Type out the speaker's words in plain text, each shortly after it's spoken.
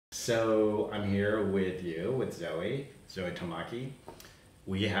So I'm here with you, with Zoe Tamaki.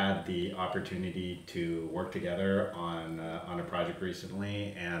 We had the opportunity to work together on a project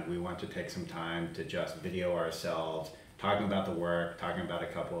recently, and we want to take some time to just video ourselves, talking about the work, talking about a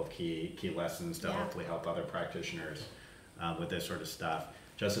couple of key lessons to hopefully help other practitioners with this sort of stuff.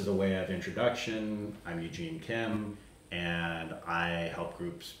 Just as a way of introduction, I'm Eugene Kim, and I help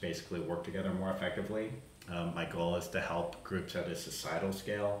groups basically work together more effectively. My goal is to help groups at a societal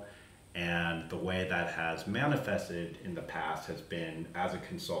scale, and the way that has manifested in the past has been as a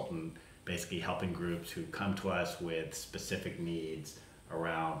consultant, basically helping groups who come to us with specific needs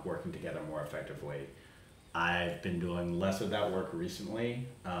around working together more effectively. I've been doing less of that work recently,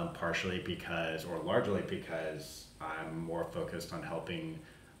 partially because, or largely because, I'm more focused on helping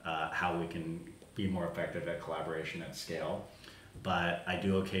how we can be more effective at collaboration at scale. But I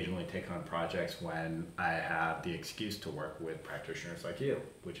do occasionally take on projects when I have the excuse to work with practitioners like you,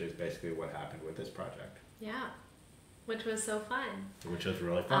 which is basically what happened with this project. Yeah, which was so fun. Which was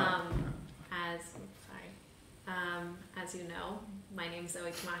really fun. As you know, my name's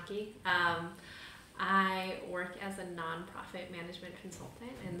Zoe Tamaki. I work as a nonprofit management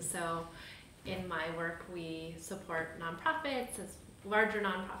consultant, and so in my work we support nonprofits, larger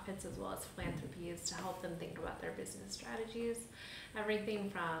nonprofits as well as philanthropies, to help them think about their business strategies, everything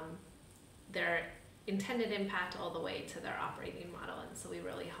from their intended impact all the way to their operating model. And so we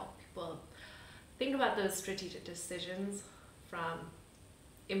really help people think about those strategic decisions from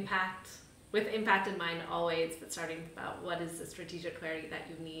impact, with impact in mind always, but starting about what is the strategic clarity that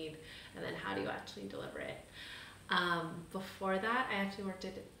you need, and then how do you actually deliver it. Before that, I actually worked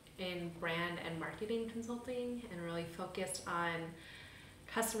in brand and marketing consulting and really focused on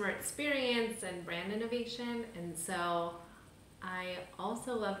customer experience and brand innovation. And so I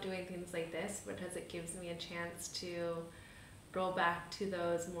also love doing things like this because it gives me a chance to go back to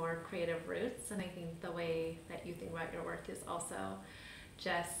those more creative roots. And I think the way that you think about your work is also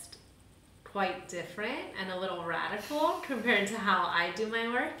just quite different and a little radical compared to how I do my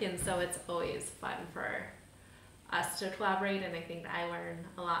work. And so it's always fun for us to collaborate, and I think I learn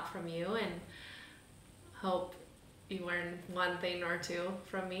a lot from you, and hope you learn one thing or two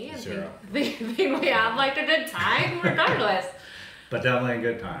from me, and think we have like a good time regardless. But definitely a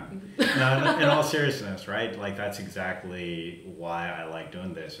good time. No, in all seriousness, right? Like, that's exactly why I like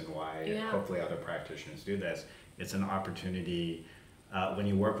doing this, and why hopefully other practitioners do this. It's an opportunity. When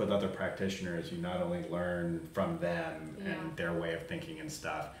you work with other practitioners, you not only learn from them and their way of thinking and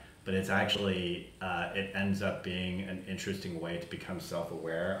stuff, but it's actually, it ends up being an interesting way to become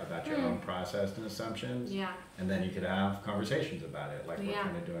self-aware about your own process and assumptions. Yeah. And then you could have conversations about it, like we're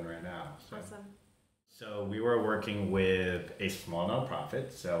kind of doing right now. So. Awesome. So we were working with a small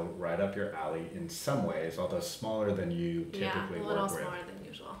nonprofit, so right up your alley in some ways, although smaller than you typically work with. Yeah, a little smaller than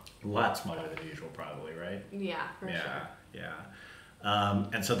usual. A lot smaller than usual, probably, right? Yeah, for sure. Yeah.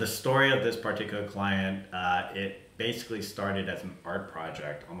 And so the story of this particular client, it basically started as an art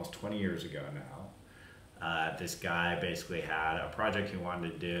project almost 20 years ago now. This guy basically had a project he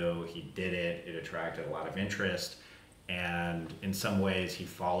wanted to do. He did it. It attracted a lot of interest. And in some ways, he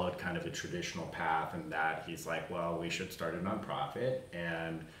followed kind of a traditional path, in that he's like, well, we should start a nonprofit,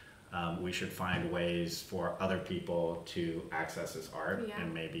 and we should find ways for other people to access this art,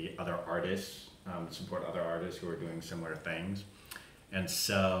 and maybe other artists, support other artists who are doing similar things. And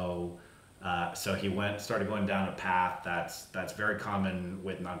so he started going down a path that's very common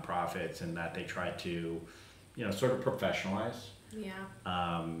with nonprofits, in that they try to, sort of professionalize. Yeah.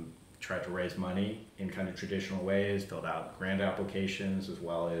 Try to raise money in kind of traditional ways, filled out grant applications as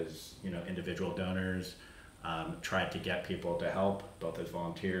well as, individual donors. Tried to get people to help, both as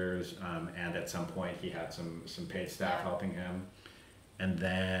volunteers, and at some point he had some paid staff helping him. And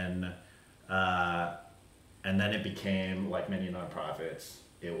then it became, like many nonprofits,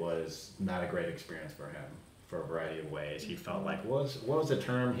 it was not a great experience for him for a variety of ways. He felt like, what was the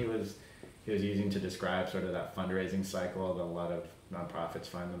term he was using to describe sort of that fundraising cycle that a lot of nonprofits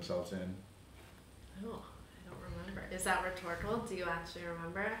find themselves in? Oh, I don't remember. Is that rhetorical? Do you actually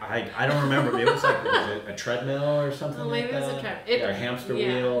remember? I don't remember. It was like, was it a treadmill or something like that? Maybe it was a treadmill. A hamster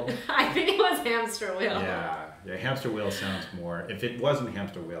wheel. I think it was hamster wheel. Yeah, hamster wheel sounds more. If it wasn't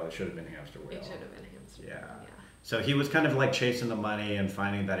hamster wheel, it should have been hamster wheel. It should have been hamster wheel. Yeah. So he was kind of like chasing the money and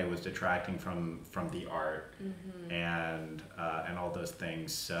finding that it was detracting from the art and all those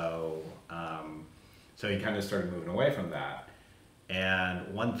things. So he kind of started moving away from that.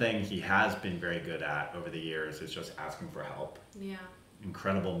 And one thing he has been very good at over the years is just asking for help. Yeah.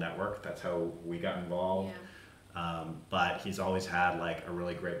 Incredible network. That's how we got involved. Yeah. But he's always had like a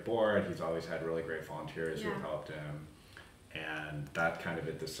really great board. He's always had really great volunteers who have helped him. And that kind of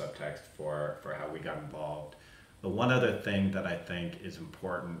is the subtext for how we got involved. The one other thing that I think is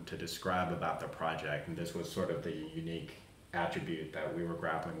important to describe about the project, and this was sort of the unique attribute that we were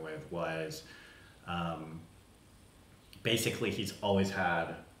grappling with, was basically he's always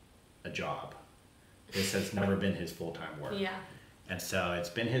had a job. This has never been his full-time work. Yeah. And so it's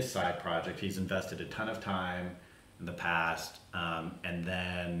been his side project. He's invested a ton of time in the past. And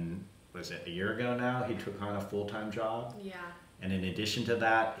then, was it a year ago now, he took on a full-time job? Yeah. And in addition to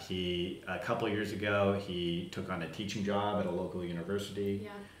that, a couple years ago, he took on a teaching job at a local university.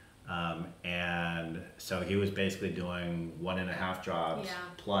 Yeah. And so he was basically doing 1.5 jobs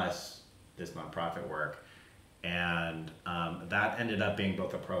plus this nonprofit work. And that ended up being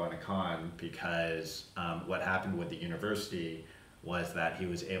both a pro and a con, because what happened with the university was that he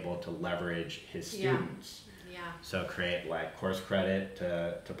was able to leverage his students. Yeah. So create like course credit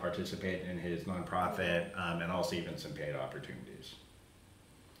to participate in his nonprofit, and also even some paid opportunities.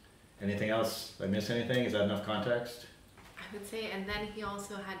 Anything else? Did I miss anything? Is that enough context? I would say, and then he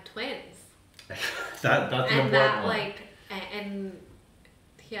also had twins. That's an And important that, one. like, and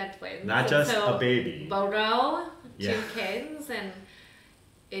he had twins. Not just a baby. Bodo, Yeah. 2 kids, and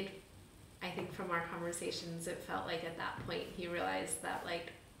I think from our conversations, it felt like at that point he realized that,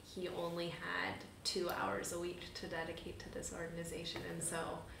 like, he only had 2 hours a week to dedicate to this organization. And so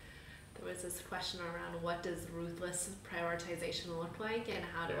there was this question around, what does ruthless prioritization look like, and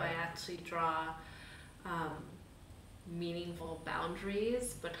how do I actually draw meaningful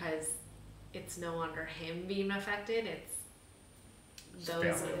boundaries, because it's no longer him being affected, it's his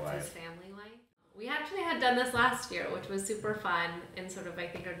family life. We actually had done this last year, which was super fun, and sort of, I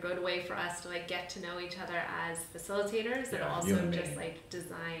think, a good way for us to like get to know each other as facilitators, and also just like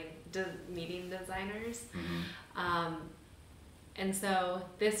meeting designers. Mm-hmm. And so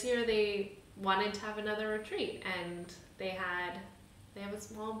this year they wanted to have another retreat, and they have a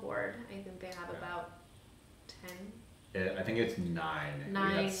small board. I think they have about 10. I think it's 9. We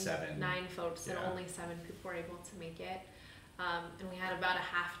had 7. 9 folks, and only 7 people were able to make it. And we had about a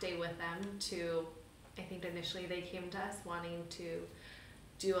half day with them I think initially they came to us wanting to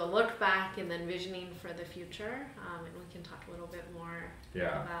do a look back and then visioning for the future. And we can talk a little bit more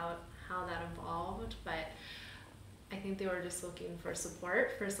about how that evolved. But I think they were just looking for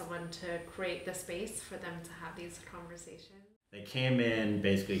support, for someone to create the space for them to have these conversations. They came in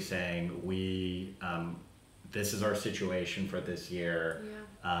basically saying, this is our situation for this year.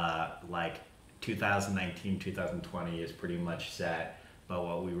 Like 2019, 2020 is pretty much set, but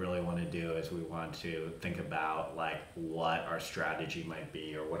what we really want to do is we want to think about like what our strategy might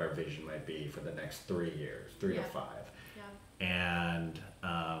be, or what our vision might be for the next 3 years, 3 to 5. And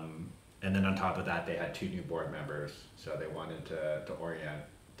then on top of that, they had 2 new board members, so they wanted to orient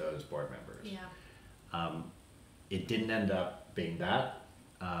those board members. It didn't end up being that,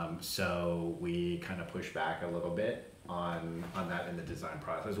 so we kind of pushed back a little bit on that in the design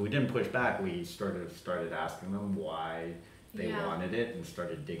process. We didn't push back, we started asking them why they wanted it, and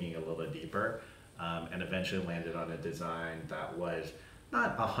started digging a little deeper, and eventually landed on a design that was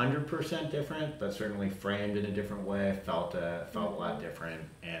not 100% different, but certainly framed in a different way, felt a lot different,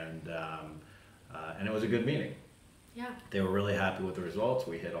 and it was a good meeting. They were really happy with the results.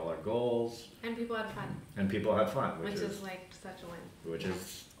 We hit all our goals. And people had fun. Which is like such a win. Which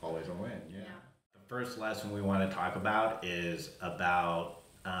is always a win, The first lesson we want to talk about is about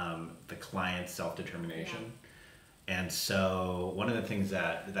the client's self-determination. And so one of the things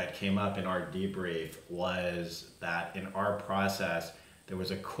that came up in our debrief was that in our process, there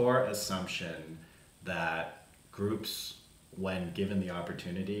was a core assumption that groups, when given the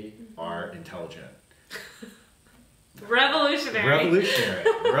opportunity, are intelligent. Revolutionary,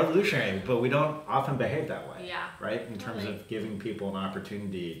 but we don't often behave that way, right? In terms of giving people an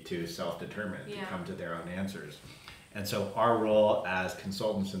opportunity to self-determine, to come to their own answers. And so our role as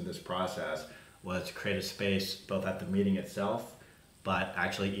consultants in this process was to create a space both at the meeting itself, but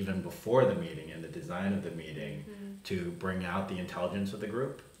actually even before the meeting and the design of the meeting, to bring out the intelligence of the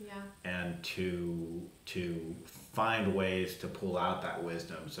group, and to find ways to pull out that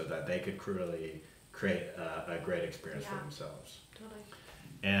wisdom so that they could really create a great experience for themselves. Totally.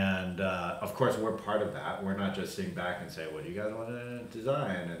 And of course, we're part of that. We're not just sitting back and say, what do you guys want to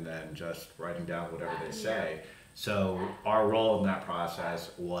design? And then just writing down whatever they say. So our role in that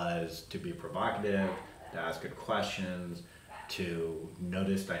process was to be provocative, to ask good questions, to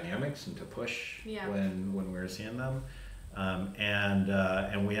notice dynamics and to push when we were seeing them.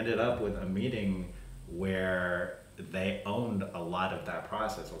 And we ended up with a meeting where they owned a lot of that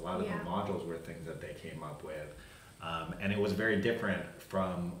process. A lot of the modules were things that they came up with. And it was very different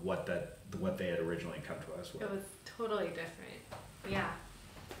from what what they had originally come to us with. It was totally different. Yeah.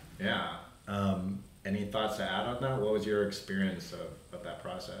 Yeah. Any thoughts to add on that? What was your experience of that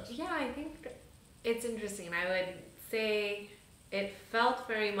process? Yeah, I think it's interesting. I would say it felt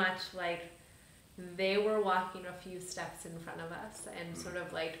very much like they were walking a few steps in front of us and sort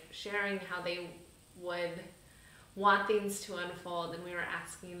of like sharing how they would want things to unfold, and we were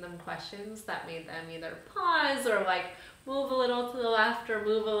asking them questions that made them either pause or like move a little to the left or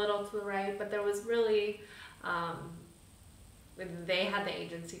move a little to the right, but there was really they had the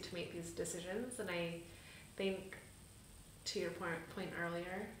agency to make these decisions. And I think, to your point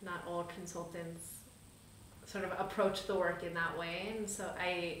earlier, not all consultants sort of approach the work in that way, and so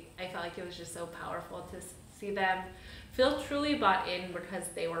I felt like it was just so powerful to see them feel truly bought in because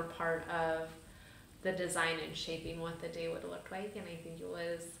they were part of the design and shaping what the day would look like. And I think it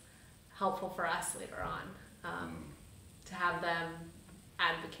was helpful for us later on to have them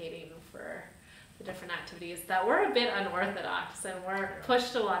advocating for the different activities that were a bit unorthodox and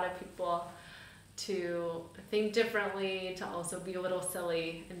pushed a lot of people to think differently, to also be a little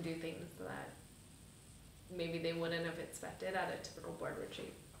silly and do things that maybe they wouldn't have expected at a typical board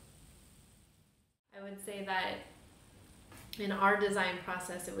retreat. I would say that in our design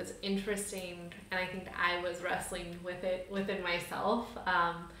process, it was interesting, and I think I was wrestling with it within myself.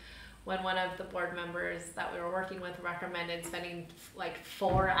 When one of the board members that we were working with recommended spending like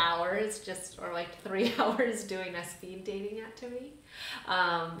 4 hours or like 3 hours doing a speed dating activity,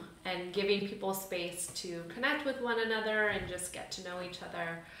 and giving people space to connect with one another and just get to know each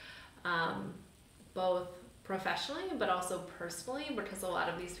other, both professionally but also personally, because a lot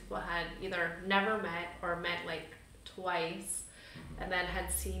of these people had either never met or met like twice and then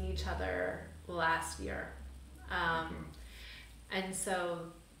had seen each other last year. And so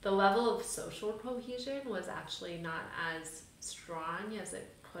the level of social cohesion was actually not as strong as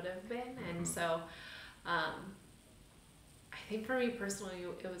it could have been. And so I think for me personally,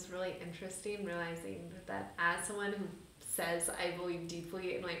 it was really interesting realizing that as someone who says I believe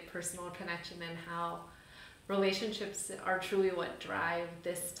deeply in like personal connection and how relationships are truly what drive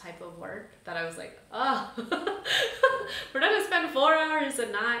this type of work, that I was like, oh, we're not gonna spend 4 hours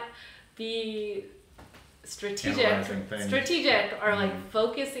and not be strategic or like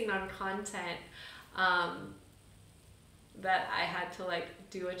focusing on content, that I had to like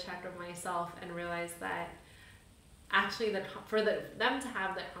do a check of myself and realize that actually for them to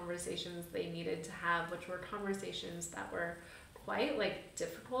have the conversations they needed to have, which were conversations that were quite like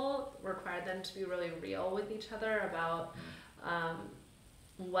difficult, required them to be really real with each other about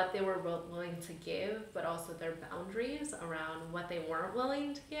what they were willing to give, but also their boundaries around what they weren't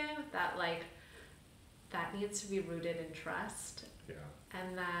willing to give, that like that needs to be rooted in trust. Yeah.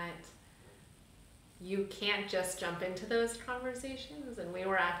 And that you can't just jump into those conversations, and we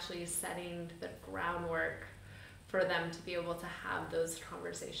were actually setting the groundwork for them to be able to have those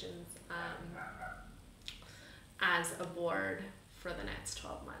conversations as a board for the next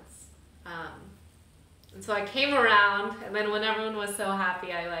 12 months. And so I came around, and then when everyone was so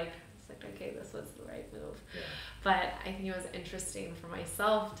happy, I was like, okay, this was the right move. Yeah. But I think it was interesting for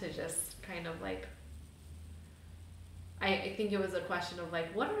myself to just kind of like, I think it was a question of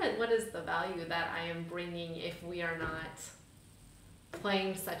like, what is the value that I am bringing if we are not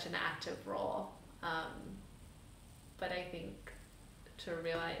playing such an active role? But I think to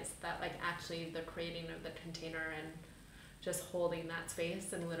realize that like actually the creating of the container and just holding that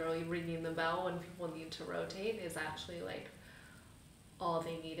space and literally ringing the bell when people need to rotate is actually like all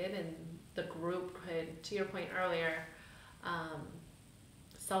they needed, and the group could, to your point earlier,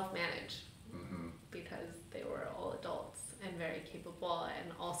 self-manage because they were all adults and very capable,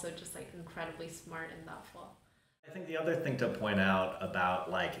 and also just like incredibly smart and thoughtful. I think the other thing to point out about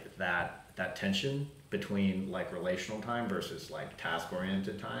like that tension between like relational time versus like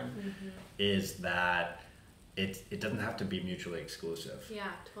task-oriented time is that it doesn't have to be mutually exclusive.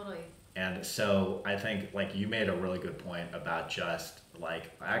 Yeah, totally. And so I think like you made a really good point about just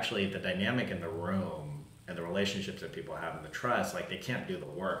like actually the dynamic in the room and the relationships that people have and the trust, like they can't do the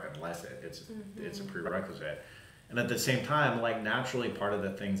work unless it's a prerequisite. And at the same time, like naturally part of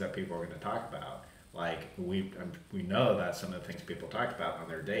the things that people are going to talk about, like we know that some of the things people talked about on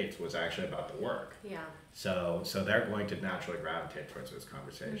their dates was actually about the work. Yeah. So they're going to naturally gravitate towards those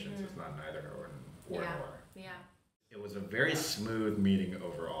conversations. It's not neither or. Yeah. It was a very smooth meeting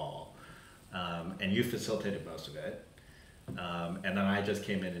overall, and you facilitated most of it. And then I just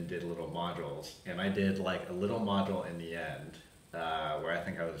came in and did little modules, and I did like a little module in the end where I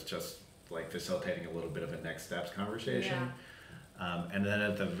think I was just like facilitating a little bit of a next steps conversation. Yeah. And then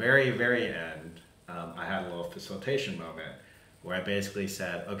at the very, very end, I had a little facilitation moment where I basically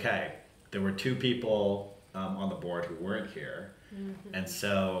said, okay, there were two people on the board who weren't here. And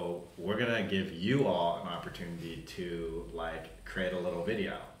so we're gonna give you all an opportunity to like create a little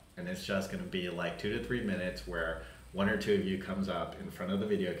video. And it's just gonna be like 2 to 3 minutes where one or two of you comes up in front of the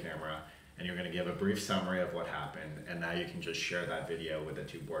video camera and you're gonna give a brief summary of what happened, and now you can just share that video with the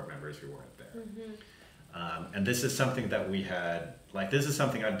two board members who weren't there. And this is something that we had, this is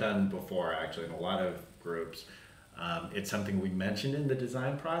something I've done before actually in a lot of groups. It's something we mentioned in the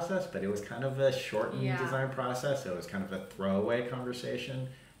design process, but it was kind of a shortened design process. It was kind of a throwaway conversation.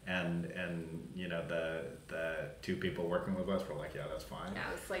 And you know, the two people working with us were like, yeah, that's fine. Yeah,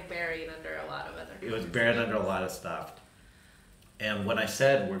 it was like buried under a lot of other. It was buried under a lot of stuff. And when I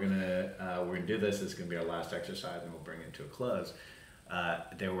said we're gonna do this, this is gonna be our last exercise, and we'll bring it to a close.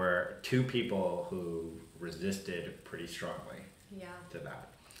 There were two people who resisted pretty strongly to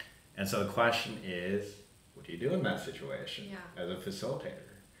that. And so the question is, what do you do in that situation as a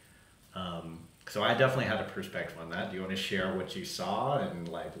facilitator? So I definitely had a perspective on that. Do you want to share what you saw and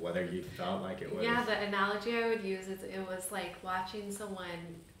like whether you felt like it was? Yeah, the analogy I would use is it was like watching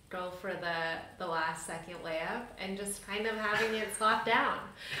someone go for the last second layup and just kind of having it slop down.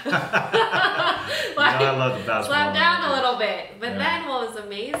 I love the basketball. Slop down a little bit. But then what was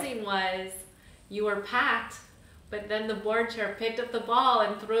amazing was you were packed, but then the board chair picked up the ball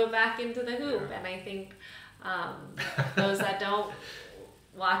and threw it back into the hoop. And I think those that don't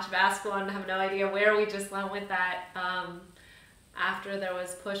watch basketball and have no idea where we just went with that, after there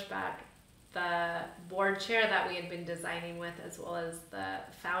was pushback, the board chair that we had been designing with, as well as the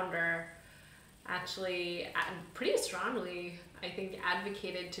founder, actually pretty strongly, I think,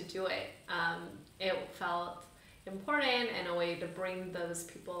 advocated to do it. It felt important and a way to bring those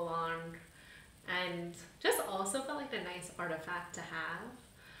people along, and just also felt like a nice artifact to have.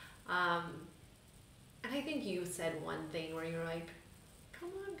 And I think you said one thing where you were like, come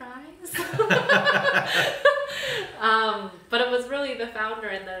on, guys. But it was really the founder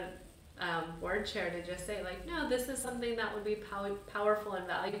and the board chair to just say, like, no, this is something that would be powerful and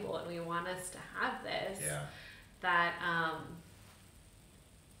valuable, and we want us to have this. That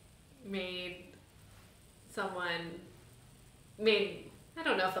made, I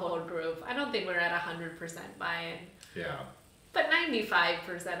don't know if the whole group, I don't think we're at 100% buy-in. But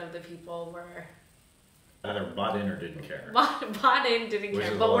 95% of the people were either bought in or didn't care. Bought in, didn't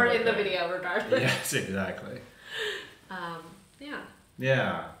care, but we're in the video regardless. Yes, exactly.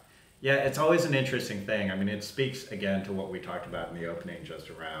 Yeah, it's always an interesting thing. I mean, it speaks again to what we talked about in the opening,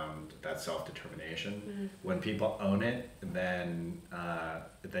 just around that self-determination. When people own it, then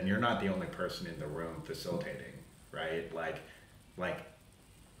you're not the only person in the room facilitating, right? Like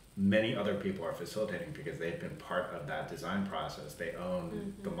many other people are facilitating because they've been part of that design process. They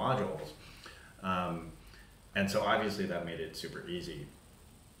own the modules. And so obviously that made it super easy.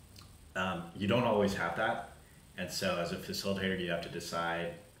 You don't always have that. And so as a facilitator, you have to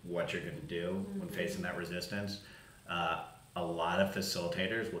decide what you're going to do when facing that resistance. A lot of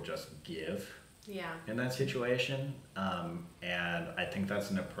facilitators will just give in that situation. And I think that's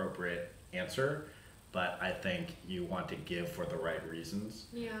an appropriate answer, but I think you want to give for the right reasons.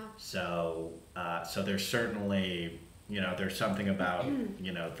 So there's certainly, there's something about,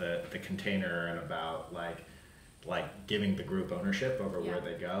 the container and about like giving the group ownership over where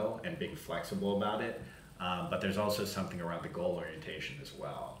they go and being flexible about it. But there's also something around the goal orientation as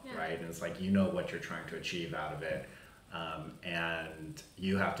well, right? And it's like, what you're trying to achieve out of it. And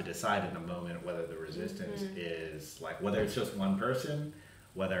you have to decide in the moment whether the resistance is like, whether it's just one person,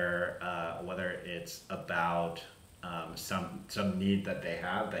 whether it's about some need that they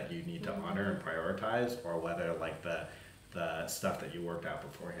have that you need to honor and prioritize, or whether like the stuff that you worked out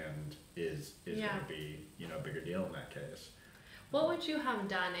beforehand is going to be, a bigger deal in that case. What would you have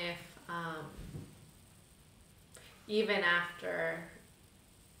done if, even after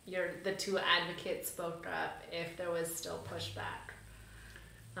the two advocates spoke up, if there was still pushback?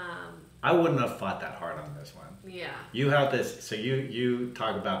 I wouldn't have fought that hard on this one. You have this, so you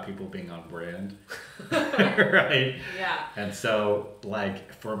talk about people being on brand, right? And so,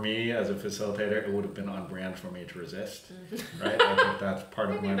 like, for me as a facilitator, it would have been on brand for me to resist, right? I think that's part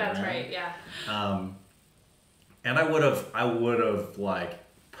of my brand. I think that's right, and I would have like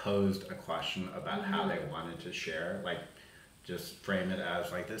posed a question about how they wanted to share, like just frame it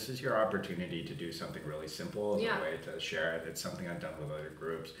as like, this is your opportunity to do something really simple as a way to share it. It's something I've done with other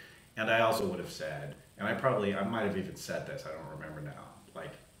groups. And I also would have said, and I might have even said this, I don't remember now,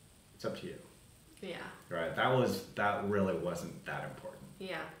 like, it's up to you. Right, that really wasn't that important.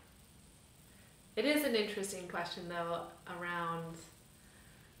 It is an interesting question though, around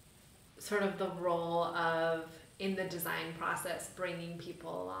sort of the role of in the design process, bringing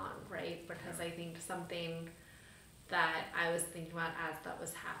people along, right? Because I think something that I was thinking about as that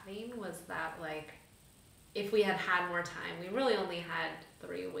was happening was that, like, if we had had more time, we really only had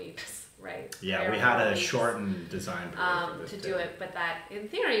 3 weeks, right? Yeah, we had a shortened design period to do it, but that in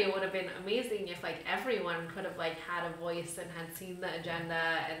theory it would have been amazing if like everyone could have like had a voice and had seen the agenda,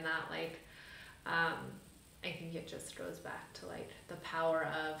 and that like I think it just goes back to like the power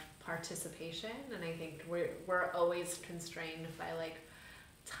of participation, and I think we're always constrained by like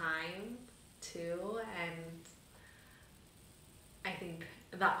time too, and I think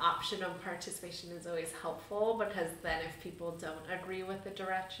the option of participation is always helpful, because then if people don't agree with the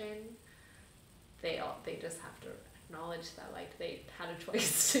direction, they just have to acknowledge that like they had a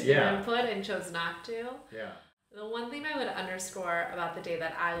choice to give input and chose not to. Yeah. The one thing I would underscore about the day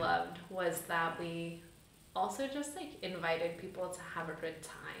that I loved was that we also just like invited people to have a good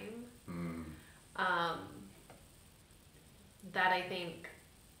time. That I think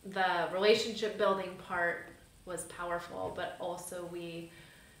the relationship building part was powerful, but also we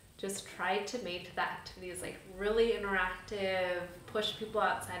just tried to make the activities like really interactive, push people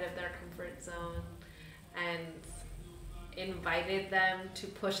outside of their comfort zone, and invited them to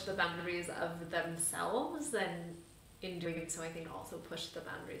push the boundaries of themselves, and in doing so I think also push the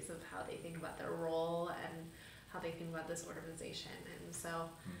boundaries of how they think about their role and how they think about this organization. And so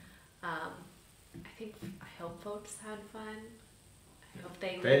I hope folks had fun. I hope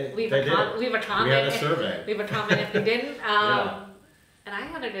they leave a comment. We had a survey. Leave a comment if they didn't. And I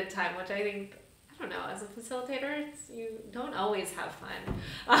had a good time, which I think, I don't know, as a facilitator, you don't always have fun.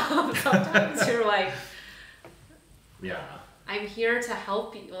 Sometimes you're like, I'm here to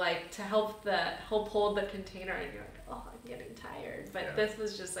help you, like to help hold the container, and you're like, oh, I'm getting tired. But this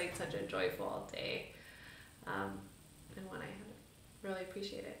was just like such a joyful day, and one I had really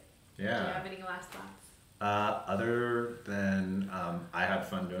appreciate it. Yeah. Do you have any last thoughts? Other than I had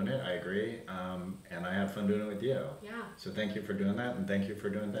fun doing it, I agree, and I had fun doing it with you. Yeah. So thank you for doing that, and thank you for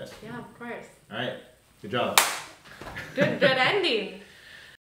doing this. Yeah, of course. All right, good job. Good ending.